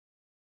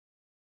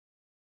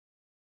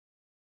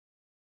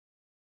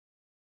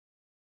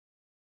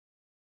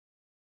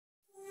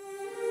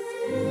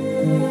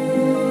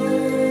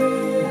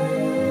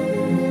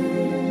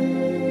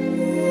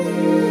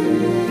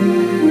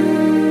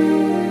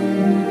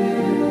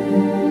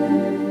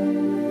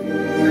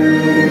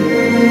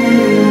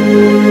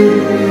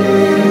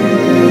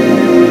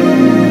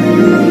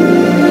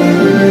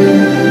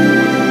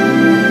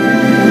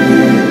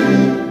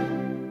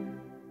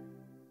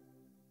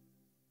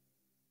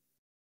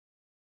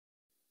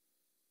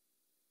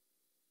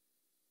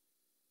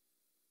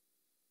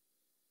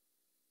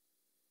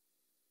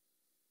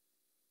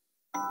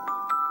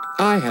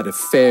I had a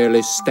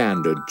fairly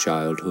standard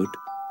childhood.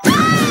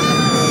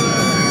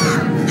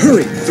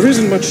 Hurry, there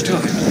isn't much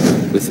time.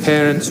 With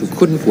parents who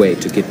couldn't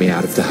wait to get me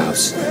out of the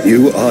house.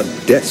 You are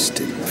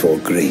destined for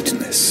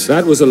greatness.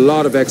 That was a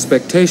lot of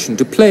expectation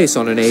to place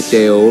on an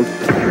 8-day-old.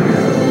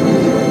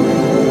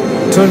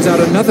 Turns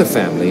out another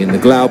family in the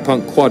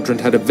Glaupunk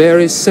quadrant had a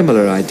very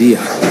similar idea.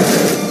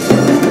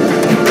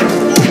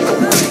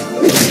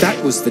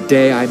 That was the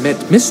day I met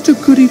Mr.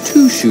 Goody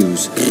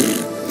Two-Shoes.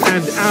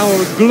 And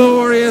our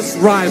glorious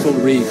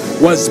rivalry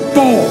was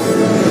born.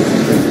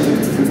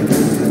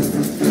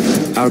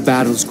 Our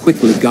battles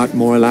quickly got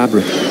more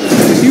elaborate.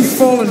 You've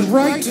fallen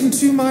right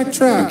into my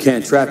trap. You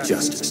can't trap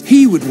justice.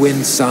 He would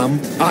win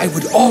some. I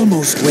would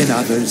almost win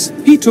others.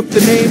 He took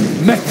the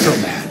name Metro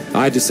Man.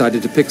 I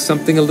decided to pick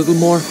something a little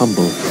more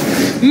humble.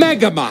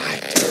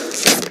 Megamind.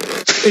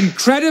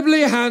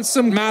 Incredibly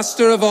handsome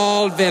master of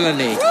all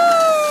villainy.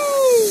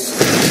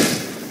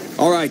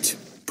 All right,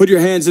 put your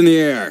hands in the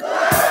air.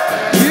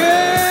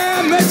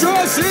 Yeah,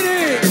 Metro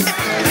City!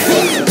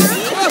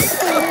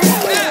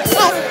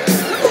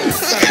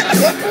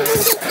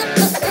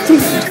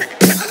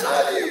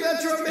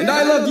 And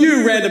I love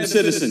you, random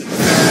citizen.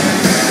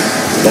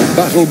 The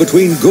battle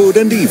between good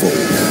and evil.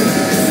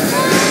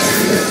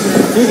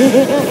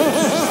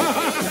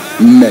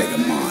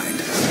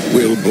 Megamind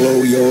will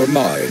blow your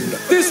mind.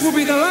 This will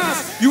be the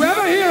last you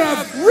ever hear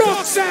of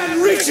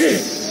Roxanne Ritchie!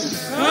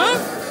 Huh?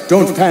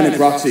 Don't panic,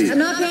 Roxy. I'm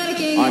not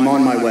panicking. I'm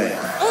on my way.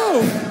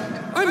 Oh,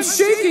 I'm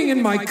shaking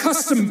in my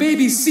custom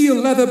baby seal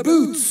leather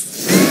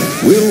boots.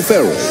 Will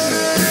Ferrell.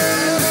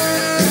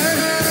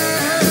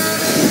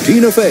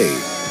 Tina Fey.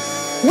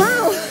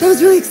 Wow, that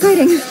was really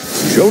exciting.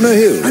 Jonah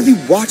Hill. I'd be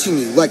watching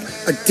you like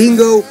a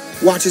dingo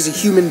watches a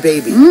human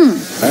baby.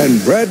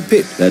 And Brad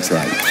Pitt. That's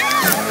right.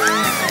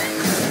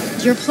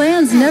 Your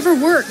plans never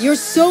work. You're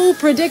so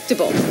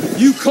predictable.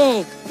 You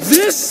call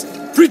this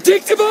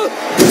predictable?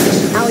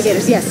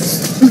 Alligators,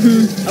 yes.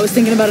 I was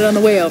thinking about it on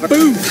the way over.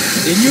 Boom!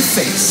 In your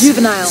face.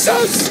 Juvenile.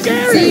 So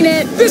scary! Seen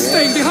it. This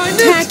thing behind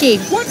it! Tacky.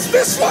 What's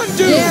this one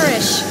do?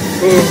 Garish.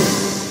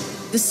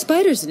 The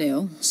spider's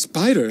new.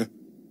 Spider?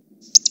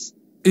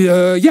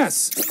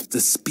 Yes. The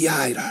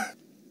spider.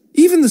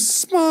 Even the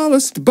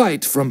smallest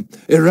bite from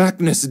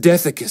Arachnus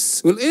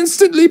dethicus will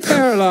instantly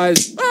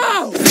paralyze.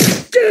 Ow!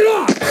 Get it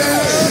off!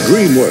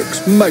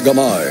 DreamWorks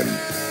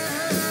Megamind.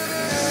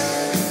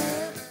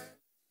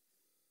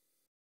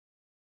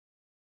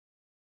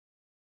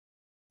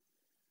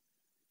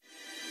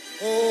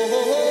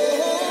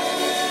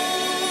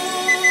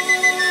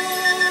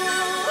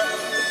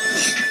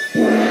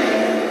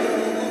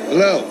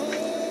 Hello,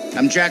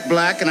 I'm Jack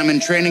Black, and I'm in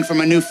training for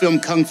my new film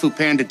Kung Fu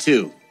Panda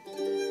 2.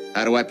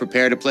 How do I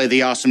prepare to play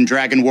the awesome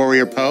Dragon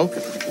Warrior Po?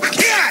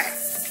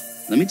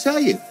 Let me tell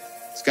you,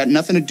 it's got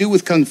nothing to do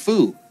with Kung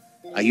Fu.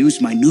 I use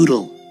my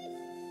noodle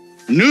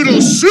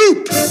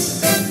soup!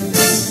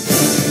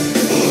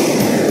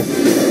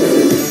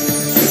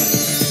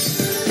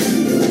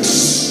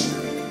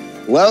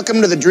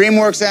 Welcome to the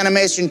DreamWorks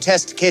Animation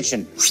Test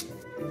Kitchen.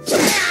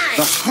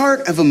 The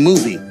heart of a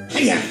movie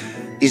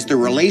is the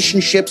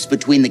relationships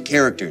between the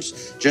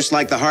characters, just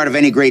like the heart of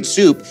any great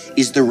soup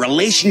is the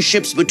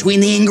relationships between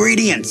the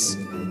ingredients.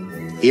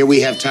 Here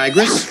we have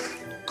tigress,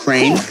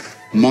 crane,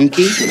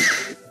 monkey,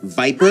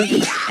 viper,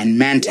 and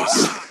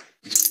mantis.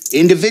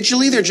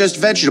 Individually, they're just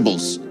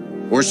vegetables,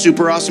 or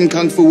super awesome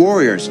kung fu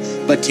warriors,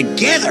 but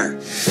together,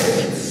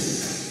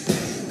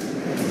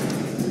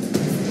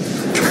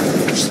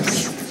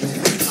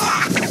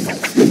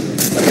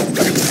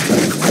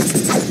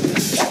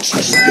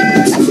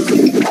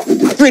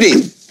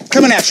 pretty,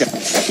 coming at you.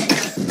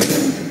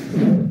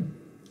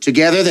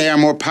 Together, they are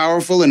more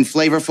powerful and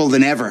flavorful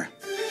than ever.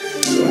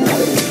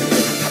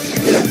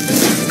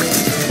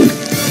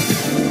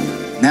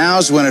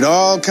 Now's when it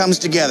all comes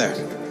together.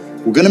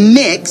 We're gonna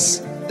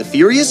mix the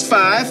Furious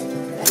 5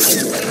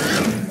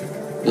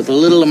 with a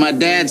little of my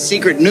dad's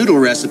secret noodle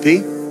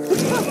recipe.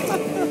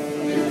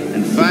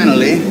 And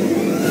finally,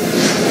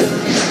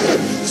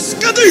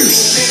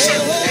 skadoosh!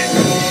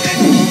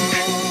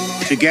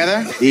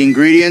 Together, the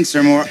ingredients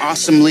are more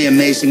awesomely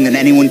amazing than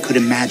anyone could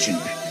imagine.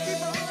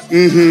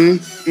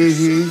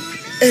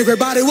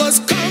 Everybody was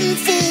kung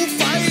fu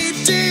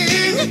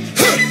fighting.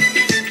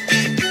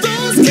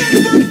 Those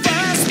kids were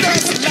fast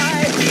as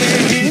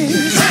lightning.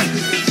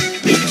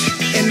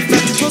 In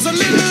fact, it was a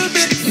little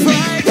bit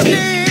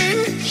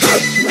frightening.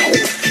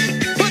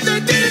 But they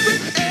did it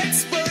with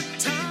expert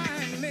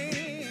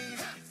timing.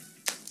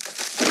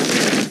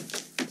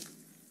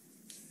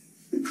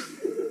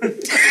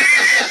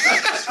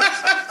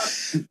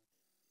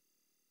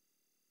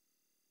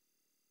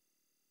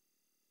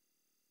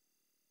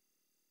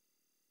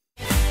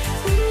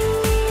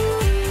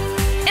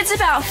 It's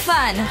about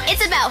fun.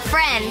 It's about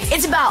friends.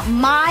 It's about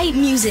my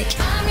music.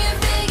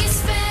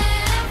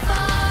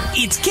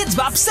 It's Kidz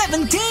Bop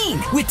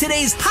 17 with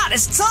today's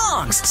hottest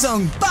songs,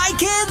 sung by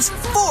kids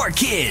for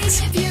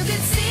kids.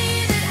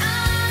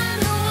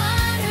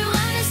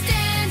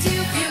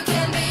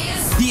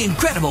 The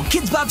incredible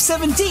Kidz Bop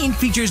 17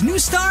 features new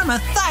star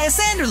Matthias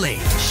Anderle.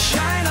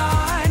 Shine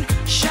on,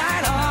 shine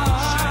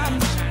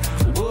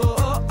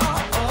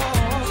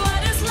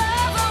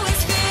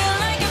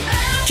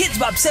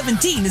Bop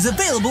 17 is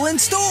available in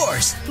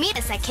stores. Meet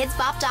us at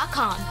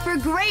kidsbop.com for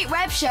great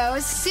web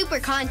shows, super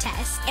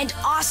contests, and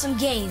awesome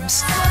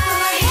games.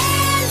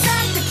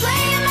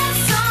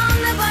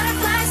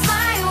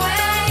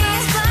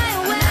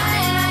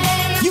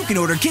 You can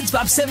order Kidz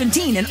Bop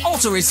 17 and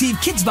also receive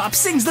Kidz Bop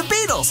Sings the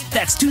Beatles.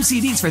 That's 2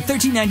 CDs for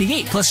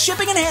 $13.98 plus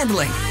shipping and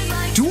handling.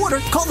 To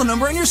order, call the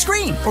number on your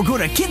screen or go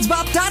to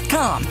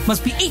kidsbop.com.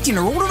 Must be 18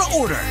 or older to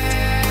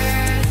order.